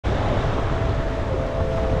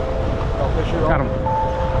Got him.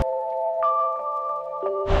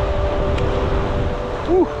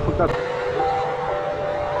 Ooh, hooked up.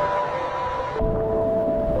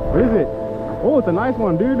 What is it? Oh, it's a nice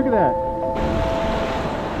one, dude. Look at that.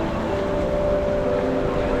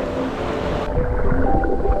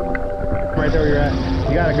 Right there where you're at.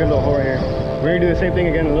 You got a good little hole right here. We're gonna do the same thing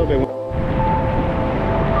again in a little bit.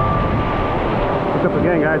 What's up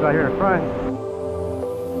again, guys, out here in the front.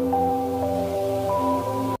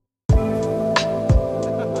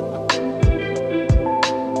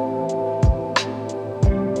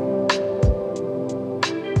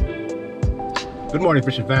 Good morning,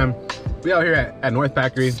 fishing fam. We out here at North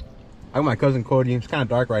Packery. I got my cousin Cody. It's kind of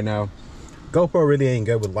dark right now. GoPro really ain't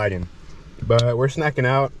good with lighting, but we're snacking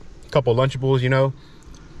out. A couple Lunchables, you know,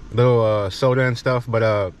 little soda and stuff. But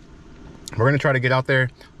we're gonna try to get out there.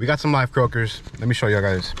 We got some live croakers. Let me show y'all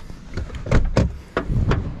guys.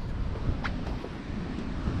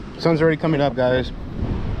 Sun's already coming up, guys.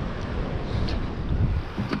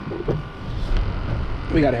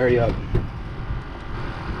 We gotta hurry up.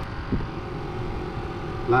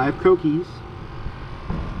 Live croakies.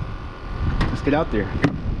 Let's get out there.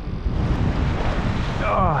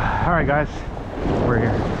 Oh, all right, guys, we're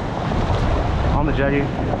here on the jetty.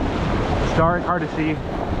 It's dark, hard to see,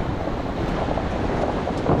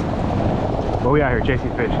 but we out here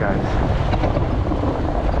chasing fish, guys.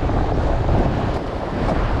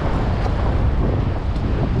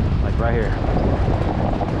 Like right here.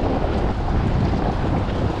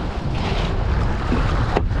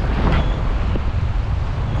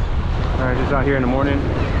 Alright, just out here in the morning.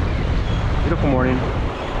 Beautiful morning.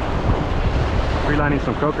 Relining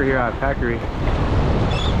some croaker here at Packery.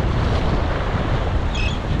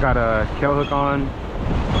 Got a tail hook on,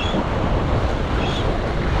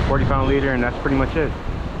 40-pound leader, and that's pretty much it.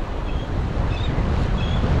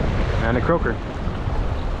 And a croaker.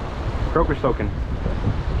 Croaker soaking.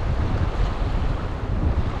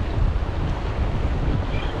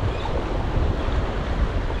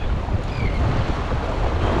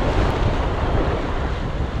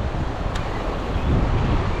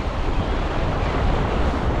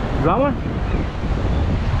 You got one?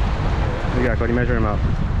 You got, Cody, measure him out.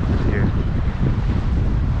 Here.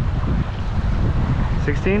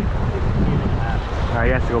 16? Alright,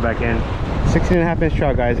 he has to go back in. 16.5-inch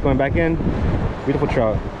trout, guys. Going back in. Beautiful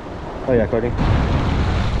trout. Oh yeah, Cody.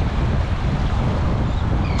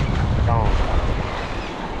 Gone.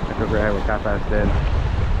 I took right with that fast dead.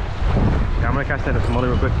 Yeah, I'm gonna cast that mullet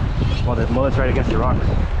real quick while the mullet's right against the rocks.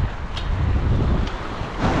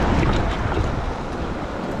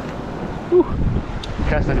 Whew.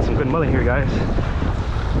 Casting some good mullet here, guys.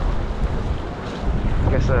 I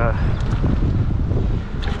guess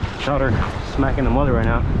trout are smacking the mullet right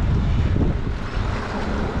now.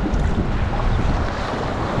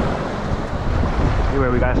 Anyway,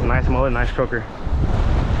 we got some nice mullet, nice croaker.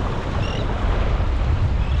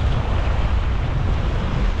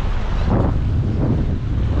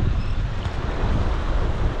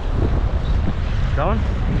 Got one?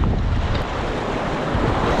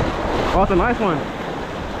 Oh, it's a nice one.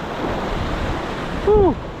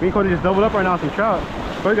 Woo! Me and Cody just doubled up right now with some trout.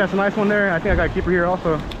 Cody got some nice one there. I think I got a keeper here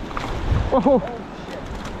also. Whoa!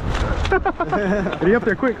 Get you up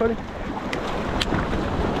there quick, Cody.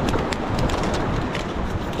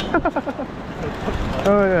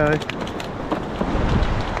 Oh yeah.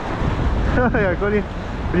 Oh yeah, Cody.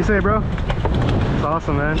 What do you say, bro? It's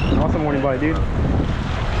awesome, man. Awesome morning bite, dude.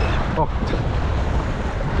 Oh.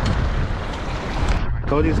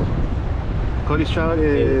 Cody's trout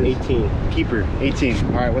is 18. Keeper, 18.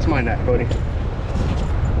 All right, what's mine at, Cody?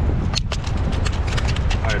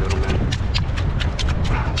 All right, little man.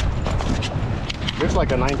 Looks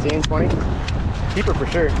like a 19, 20. Keeper for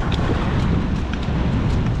sure.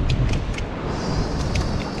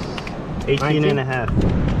 18 and a half.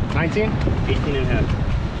 19? 18 and a half.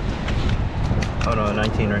 Oh no,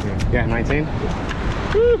 19 right here. Yeah, 19.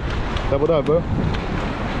 Woo. Doubled up, bro.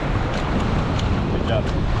 Good job.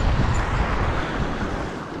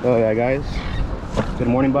 Oh yeah, guys. Good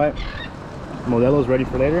morning bite. Modelo's ready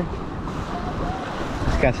for later.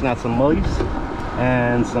 Just casting out some mullies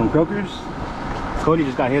and some croakers. Cody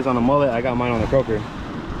just got his on the mullet. I got mine on the croaker.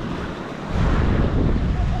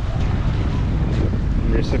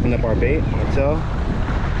 We're just hooking up our bait on the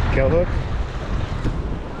tail hook.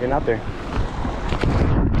 Getting out there.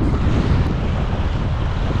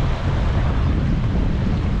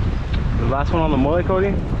 The last one on the mullet,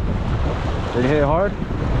 Cody. Did it hit hard?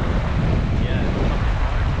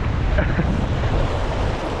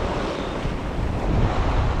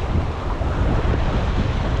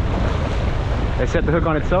 They set the hook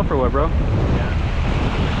on itself or what, bro? Yeah.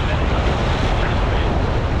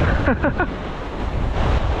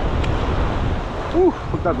 Woo,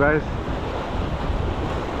 hooked up, guys.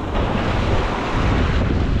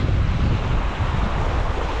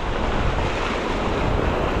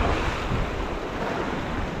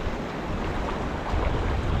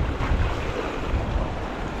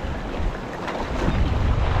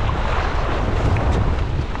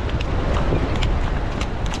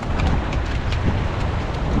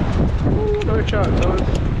 Another shot, fellas.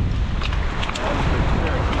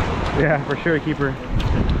 Yeah, for sure, keeper.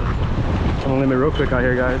 I'm gonna limit real quick out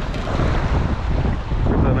here, guys.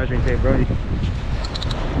 Where's the measuring tape, bro?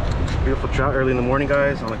 Beautiful trout early in the morning,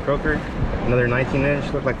 guys, on the croaker. Another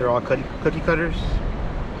 19-inch. Look like they're all cookie cutters.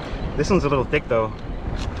 This one's a little thick, though.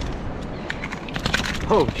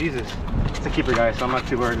 Oh, Jesus. It's a keeper, guys, so I'm not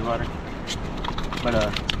too worried about her. But,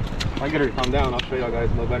 if I get her to calm down, I'll show y'all guys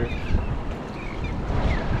a little better.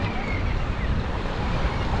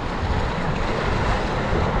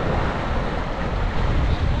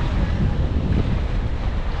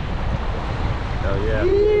 Oh yeah.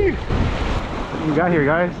 What we got here,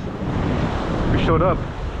 guys? We showed up.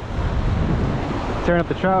 Tearing up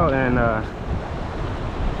the trout, and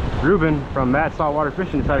Ruben from Matt Saltwater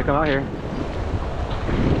Fishing decided to come out here.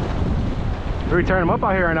 We're tearing them up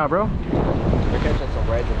out here right now, bro. They're catching some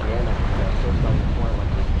reds at the end.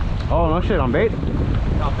 Oh, no shit, on bait? On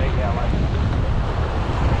bait, yeah, I like it.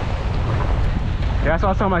 Yeah, so I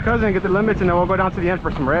was telling my cousin, get the limits, and then we'll go down to the end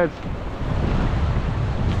for some reds.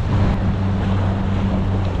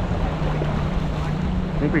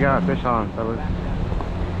 I think we got a fish on, fellas.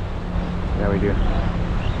 Yeah, we do.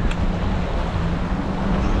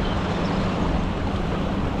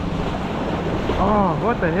 Oh,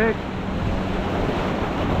 what the heck?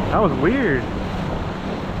 That was weird.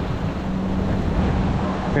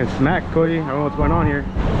 And smack, Cody. I don't know what's going on here.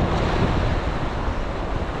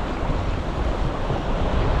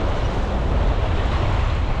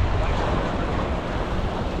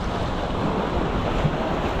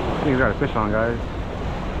 I think he's got a fish on, guys.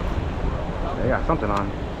 They got something on.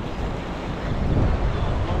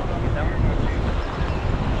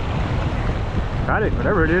 Got it,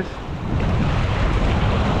 whatever it is.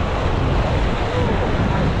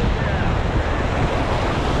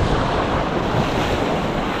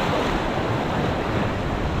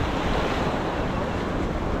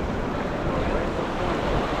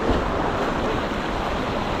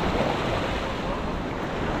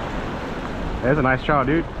 That's a nice trout,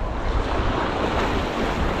 dude.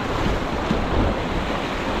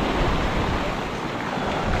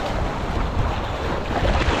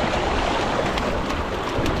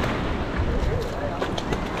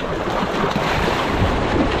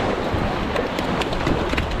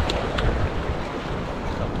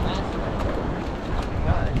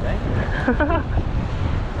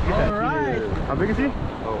 Alright. How big is he?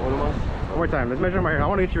 Oh, one more. One more time. Let's measure him right here. I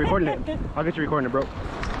want to get you recording it. I'll get you recording it, bro.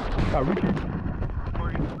 Richard.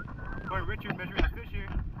 Boy, Richard measuring the fish here.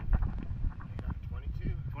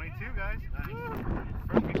 22. 22, guys.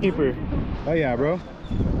 Nice. Keeper. Oh, yeah, bro.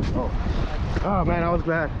 Oh, man, I was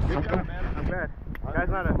glad. I'm glad. Guys,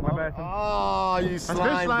 not a, my bad. Oh, you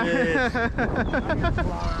slime bitch.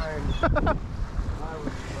 Slime.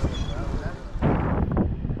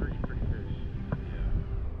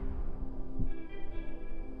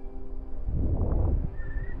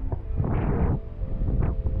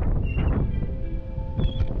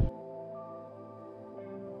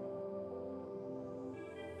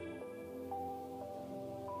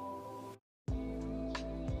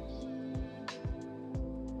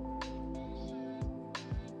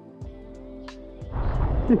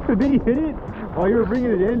 Did he hit it while you were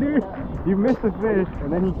bringing it in, dude? You missed the fish,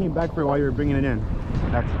 and then he came back for it while you were bringing it in.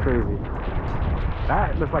 That's crazy.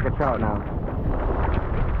 That looks like a trout now.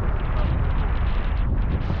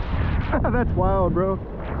 That's wild, bro.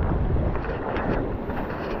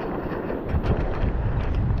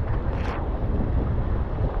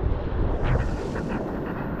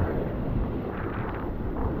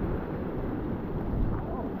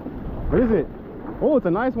 What is it? Oh, it's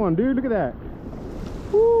a nice one, dude. Look at that.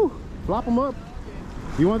 Woo! Flop them up.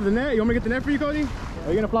 You want the net? You want me to get the net for you, Cody? Or are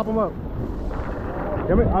you gonna flop them up?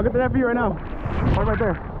 I'll get the net for you right now. Hold right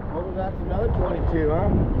there. What was that? Another 22, huh?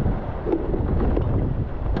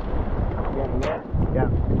 You got the net? Yeah.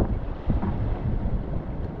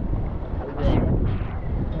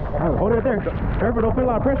 Oh, hold it right there. Careful, don't put a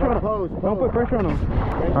lot of pressure on him. Don't put pressure on him.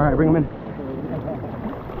 All right, bring him in.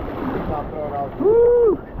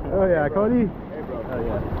 Woo! Oh yeah, Cody. Hey, bro. Oh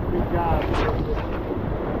yeah. Good job.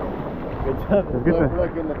 Good job.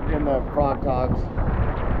 Let's get Look in the frog togs.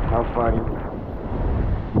 How funny.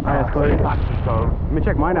 Alright, that's Cody. Let me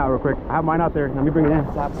check mine out real quick. I have mine out there. Let me bring it in.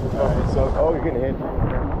 Oh, you're gonna hit.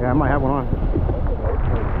 Yeah, I might have one on.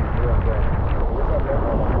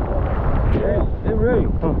 Hey Ray,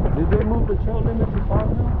 did they move the trail limit to 5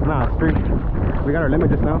 now? Nah, it's 3. We got our limit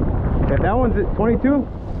just now. If that one's at 22,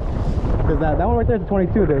 because that one right there is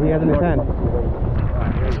 22 that he has in his hand.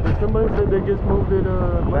 Somebody said they just moved it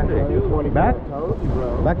Monday. Back?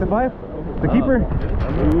 Back to 5? The keeper?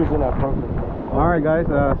 I'm using that pump. Alright guys,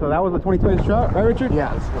 so that was a 22-inch trout, right Richard?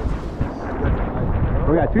 Yeah, this one's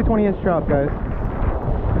We got 2 20-inch trouts, guys.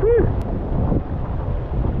 Woo.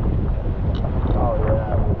 Oh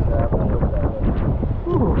yeah,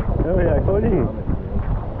 Oh yeah, Cody.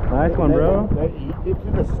 Nice one, bro. They eat it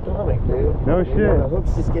to the stomach, dude. No shit. You know, the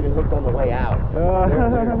hook's just getting hooked on the way out.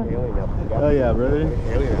 Oh yeah, brother.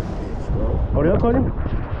 Hold it up, Cody.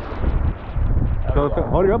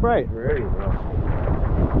 Hold it up right. Ready, bro.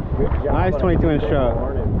 Good job. Nice 22-inch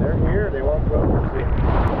trout. They're here. They want Croakers.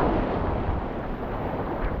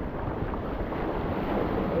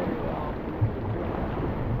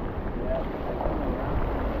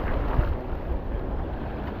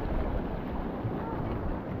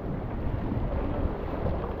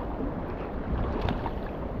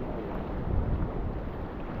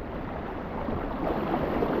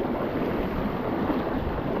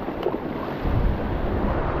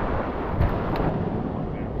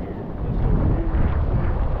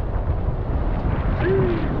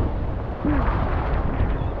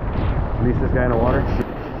 Release this guy in the water.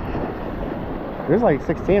 There's like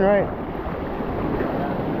 16, right?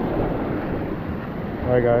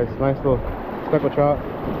 Alright guys, nice little speckled trout.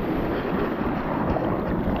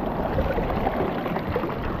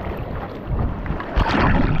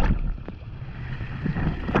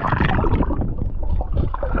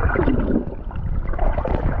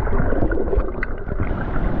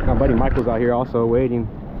 My buddy Michael's out here also waiting.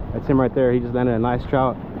 That's him right there. He just landed a nice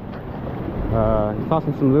trout. He's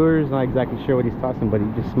tossing some lures, not exactly sure what he's tossing, but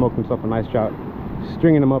he just smoked himself a nice trout.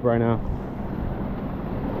 Stringing him up right now.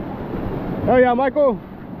 Oh yeah, Michael!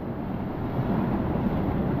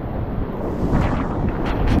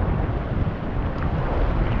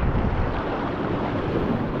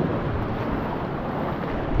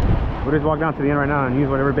 We'll just walk down to the end right now and use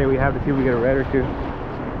whatever bait we have to see if we get a red or two.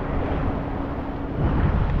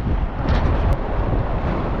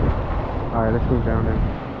 Alright, let's move down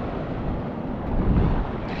there.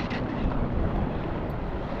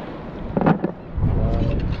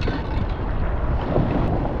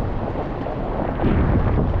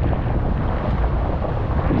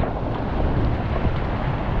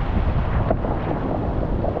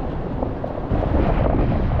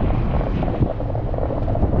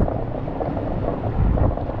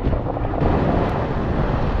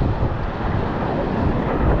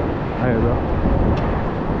 There you go.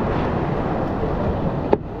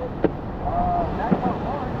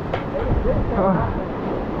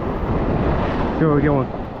 See what we get one.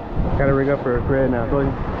 Gotta rig up for a red now.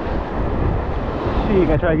 Shit, you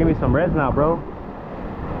gotta try to give me some reds now, bro.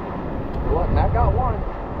 What? I got one.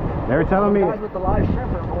 They were telling me. Guys with the live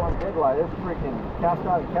shrimp are going big like this. Freaking cast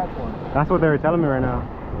out and catch one. That's what they were telling me right now.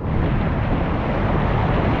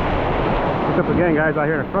 What's up again, guys, out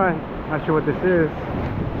here in the front. Not sure what this is.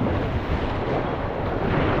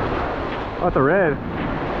 Oh, it's a red.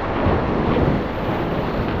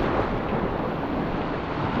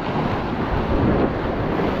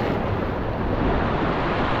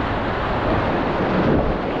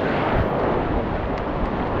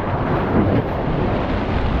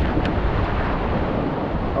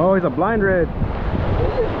 Oh, he's a blind red.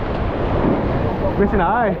 Missing an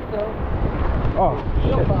eye. Oh,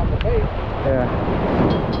 shit. Yeah.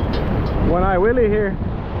 One eye Willie here.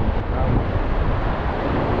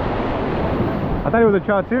 I thought it was a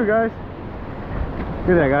trout too, guys.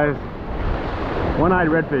 Look at that, guys. One-eyed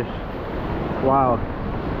redfish. Wild.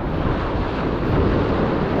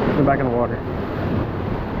 Put him back in the water.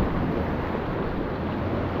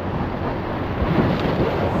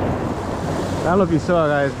 I don't know if you saw,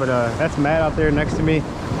 guys, but that's Matt out there next to me.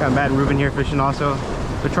 Got Matt and Ruben here fishing also.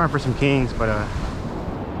 We're trying for some kings, but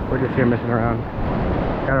we're just here messing around.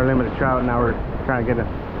 Got our limited trout, and now we're trying to get a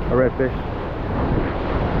redfish.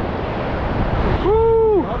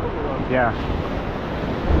 Woo! Yeah.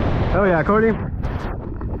 Oh yeah, Cody.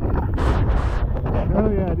 Oh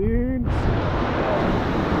yeah, dude.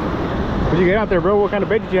 What'd you get out there, bro? What kind of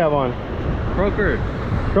bait did you have on? Croaker.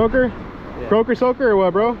 Croaker? Yeah. Croaker soaker or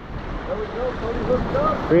what, bro? There we go. Cody hooked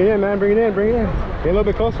up. Bring it in, man. Bring it in. Bring it in. Get a little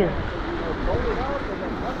bit closer.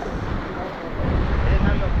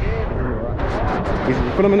 You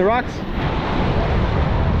put them in the rocks.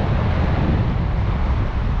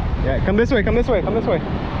 Yeah, come this way, come this way, come this way.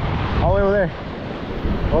 All the way over there.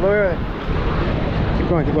 All the way over there. Keep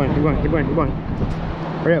going, keep going, keep going, keep going, keep going.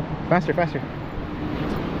 Hurry up, faster, faster.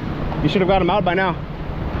 You should have got him out by now.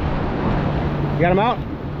 You got him out?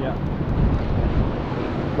 Yeah.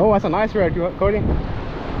 Oh, that's a nice red, Cody. You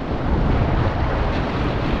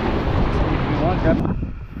want that?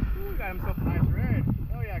 Ooh, got himself a nice red.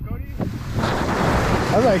 Oh yeah, Cody.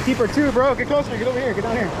 That's like a keeper too, bro. Get closer, get over here, get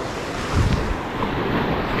down here.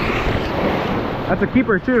 That's a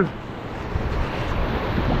keeper too.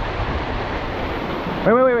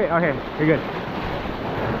 Wait, wait, wait, wait. Okay, you're good.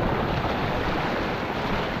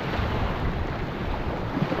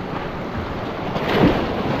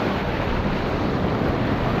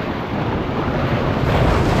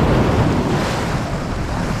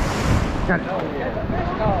 Got it.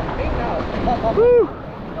 Woo!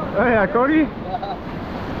 Oh yeah, Cody. You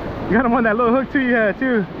got him on that little hook too you had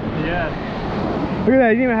too. Yeah. Look at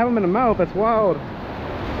that, you didn't even have him in the mouth. That's wild.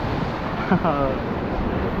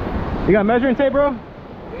 You got measuring tape, bro?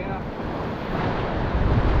 Yeah.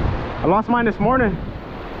 I lost mine this morning.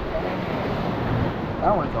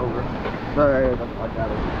 That one's over. I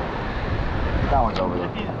got it. That one's over.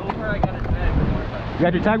 If he's over, I got his tag. You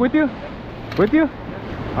got your tag with you? With you?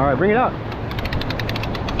 All right, bring it out.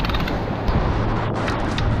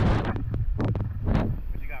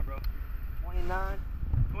 What you got, bro? 29.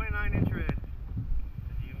 29-inch red.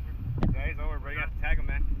 Yeah, he's over, bro. You got to tag him,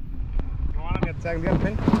 man. You want him? You have to tag him. You got a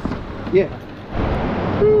pin? Yeah.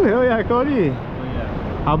 Ooh, hell yeah, Cody. Oh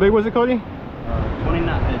yeah. How big was it, Cody?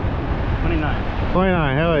 29. 29.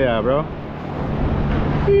 29, hell yeah, bro.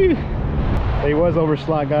 Eeh. He was over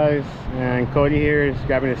slot, guys, and Cody here is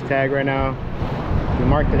grabbing his tag right now. We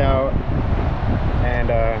marked it out, and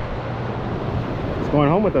he's going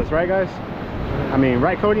home with us, right, guys? I mean,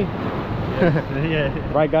 right, Cody? Yeah. Yeah.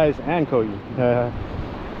 Right, guys, and Cody. Yeah,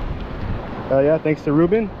 thanks to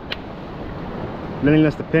Ruben lending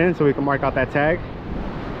us the pin so we can mark out that tag.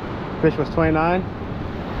 Fish was 29.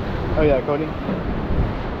 Oh yeah, Cody.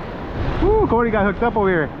 Woo, Cody got hooked up over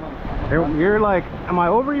here. You're like, am I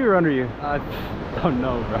over you or under you? I don't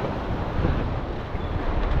know, bro.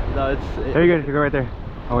 No, it's... There you go, you go right there.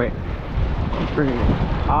 Oh wait. Bring it.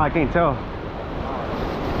 Ah, I can't tell.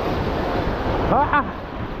 Ah!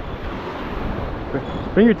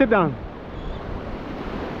 Bring your tip down.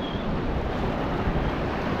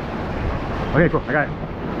 Okay, cool, I got it.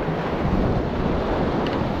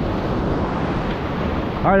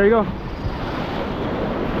 All right, there you go.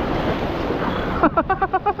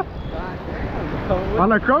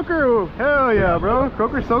 On a croaker, hell yeah, bro.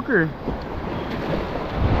 Croaker soaker.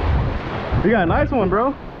 You got a nice one,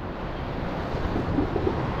 bro.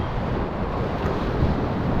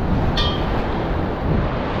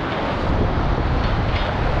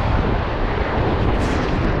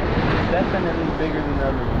 definitely bigger than the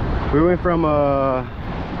other one. We went from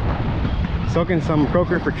soaking some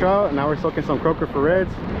croaker for trout, and now we're soaking some croaker for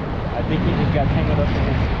reds. I think he just got tangled up in his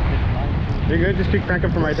line. You're good, just keep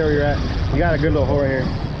cranking from right there where you're at. You got a good little hole right here.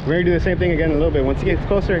 We're gonna do the same thing again in a little bit. Once he gets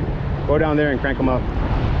closer, go down there and crank them up.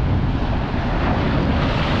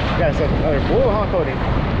 You got yourself another bull, huh, Cody?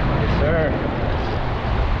 Yes, sir.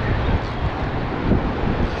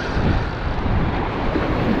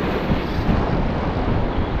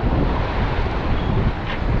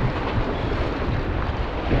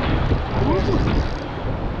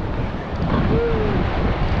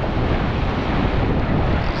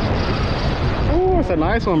 Ooh, it's a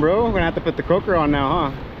nice one, bro. We're gonna have to put the croaker on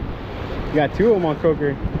now, huh? You got two of them on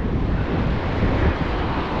croaker. Can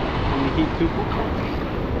you keep two?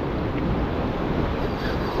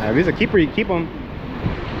 If he's a keeper, you keep him.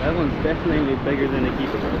 That one's definitely bigger than a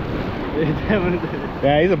keeper, bro.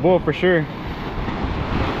 Yeah, he's a bull for sure.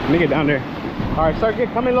 Let me get down there. All right, start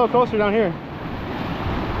coming a little closer down here.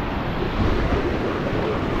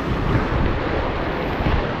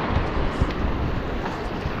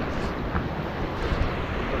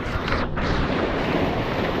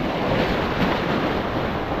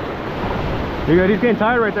 You're good. He's getting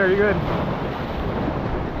tired right there. You're good.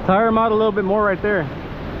 Tire him out a little bit more right there,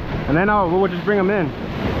 and then we'll just bring him in.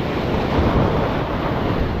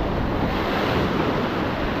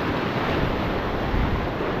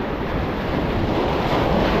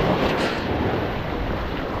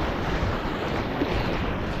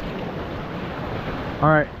 All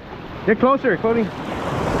right, get closer, Cody.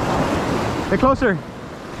 Get closer.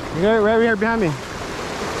 You're right here behind me.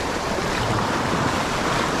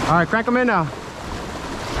 All right, crank them in now.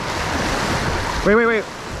 Wait, wait, wait.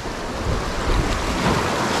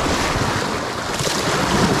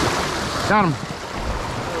 Got him.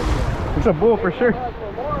 It's a bull for sure.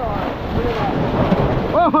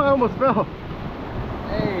 Oh, I almost fell.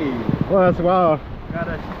 Hey. Well, that's wild. Got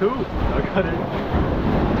a two. I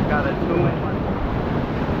got a 2 in one.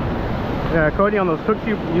 Yeah, Cody, on those hooks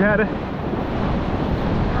you had it.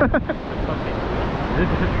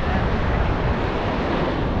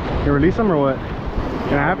 You release them or what? You're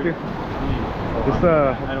gonna have to. Just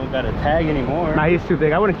I don't got a tag anymore. Nah, he's too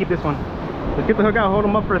big. I wouldn't keep this one. Just get the hook out, hold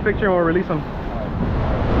him up for a picture, or release him.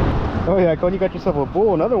 Oh yeah, Cody, you got yourself a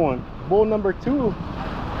bull, another one. Bull number 2. You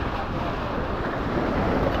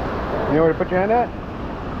know where to put your hand at?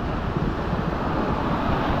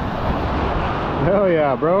 Hell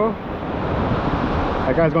yeah, bro.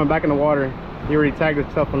 That guy's going back in the water. He already tagged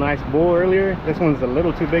himself a nice bull earlier. This one's a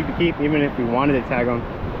little too big to keep, even if we wanted to tag him.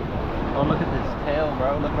 Oh, look at this tail,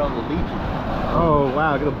 bro. Look at all the leeches. Oh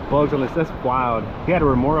wow, look at the bugs on this. That's wild. He had a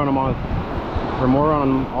remora on him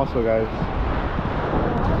also, guys.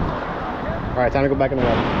 All right, time to go back in the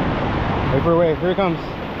water. Wait for a wave. Here it comes.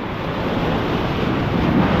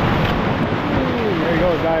 There he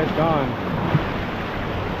goes, guys. Gone.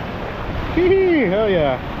 Hee, hell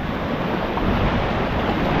yeah.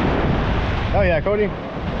 Hell yeah, Cody.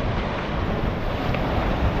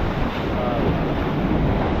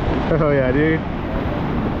 Hell yeah, dude.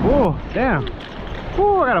 Oh, damn.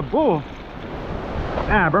 Oh, I got a bull.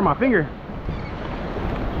 Ah, I burned my finger.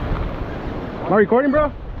 Am I recording, bro?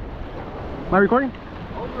 Am I recording?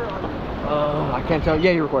 I can't tell.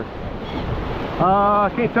 Yeah, you're recording. I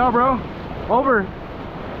can't tell, bro. Over.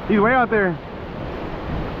 He's way out there.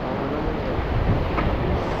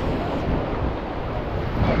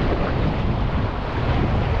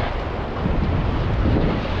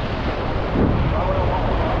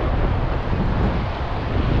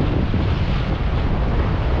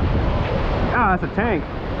 Ah, that's a tank.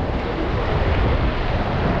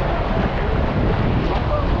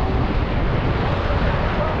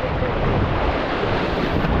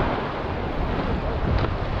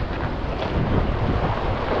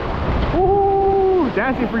 Woo!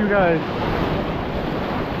 Dancing for you guys.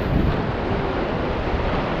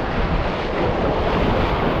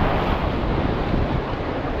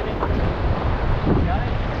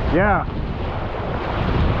 Yeah.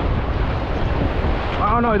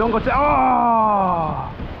 Oh no, don't go to. Oh!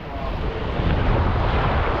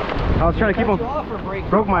 I was trying to keep him.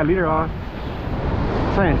 Broke my leader off.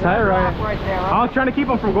 Saying tight right. I was trying to keep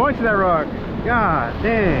him from going to that rock. God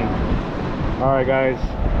dang. All right, guys.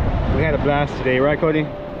 We had a blast today, right, Cody?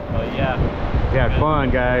 Oh yeah. We had fun,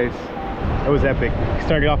 guys. It was epic.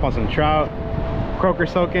 Started off on some trout, croaker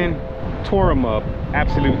soaking, tore them up.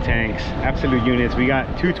 Absolute tanks, absolute units. We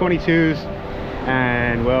got 2 22s,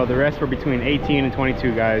 and well, the rest were between 18 and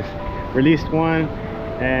 22, guys. Released one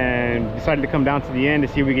and decided to come down to the end to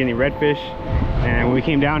see if we get any redfish. And when we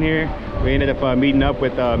came down here, we ended up meeting up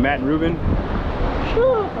with Matt and Ruben.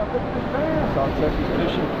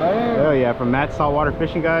 Oh yeah, from Matt's Saltwater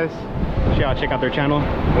Fishing, guys. Sure, y'all check out their channel.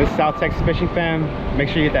 This is South Texas Fishing Fam. Make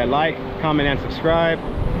sure you hit that like, comment, and subscribe.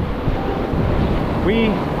 We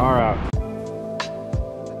are out.